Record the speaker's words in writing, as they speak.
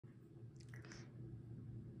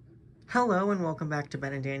Hello and welcome back to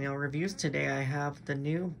Ben and Danielle Reviews. Today I have the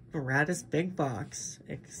new Rattus Big Box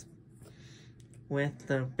with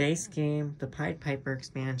the base game, the Pied Piper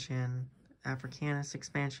expansion, Africanus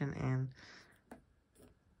expansion, and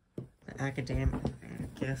the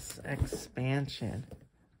Academicus expansion.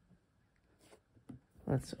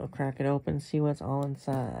 Let's crack it open, see what's all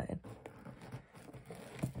inside.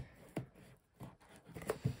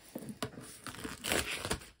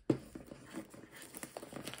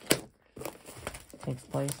 Takes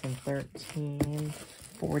place in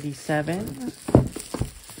 1347.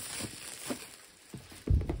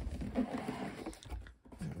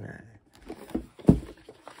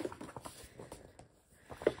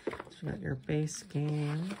 So you got your base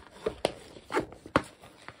game.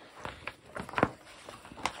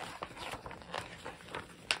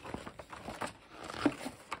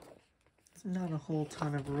 It's not a whole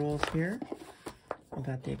ton of rules here. We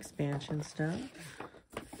got the expansion stuff.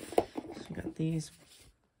 So you got these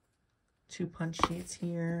 2 punch sheets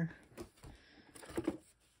here.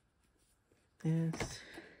 This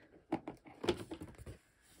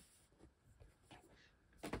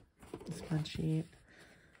punch sheet.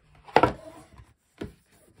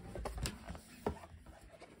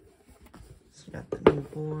 So you got the new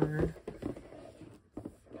board.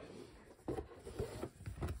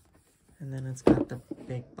 And then it's got the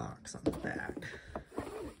big box on the back.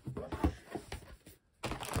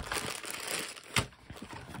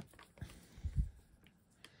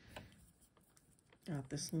 Got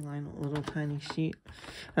this little tiny sheet,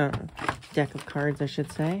 deck of cards, I should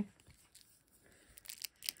say.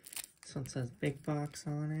 This one says Big Box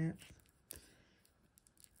on it.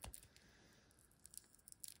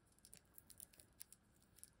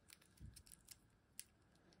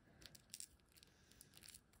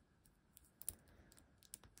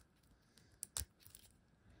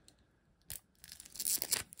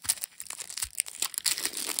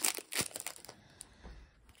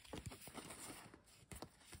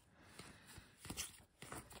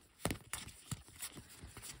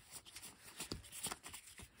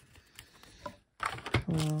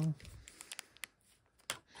 Well,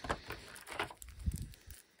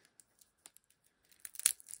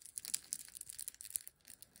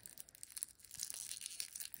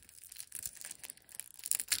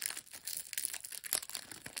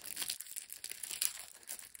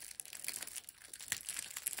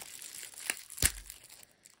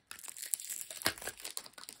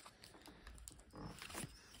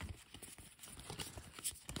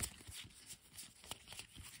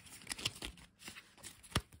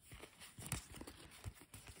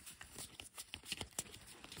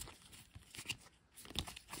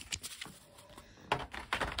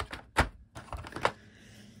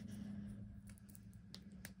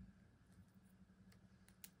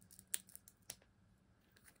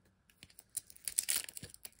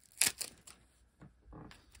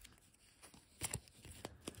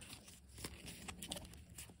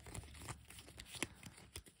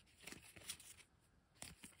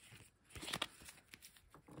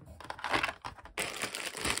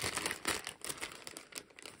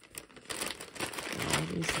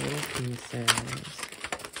 these little pieces.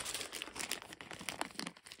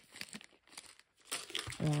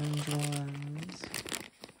 Orange ones.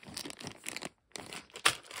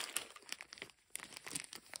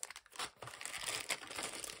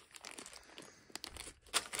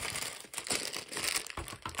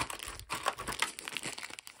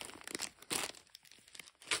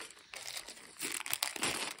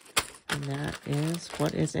 And that is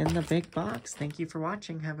what is in the big box. Thank you for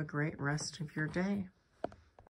watching. Have a great rest of your day.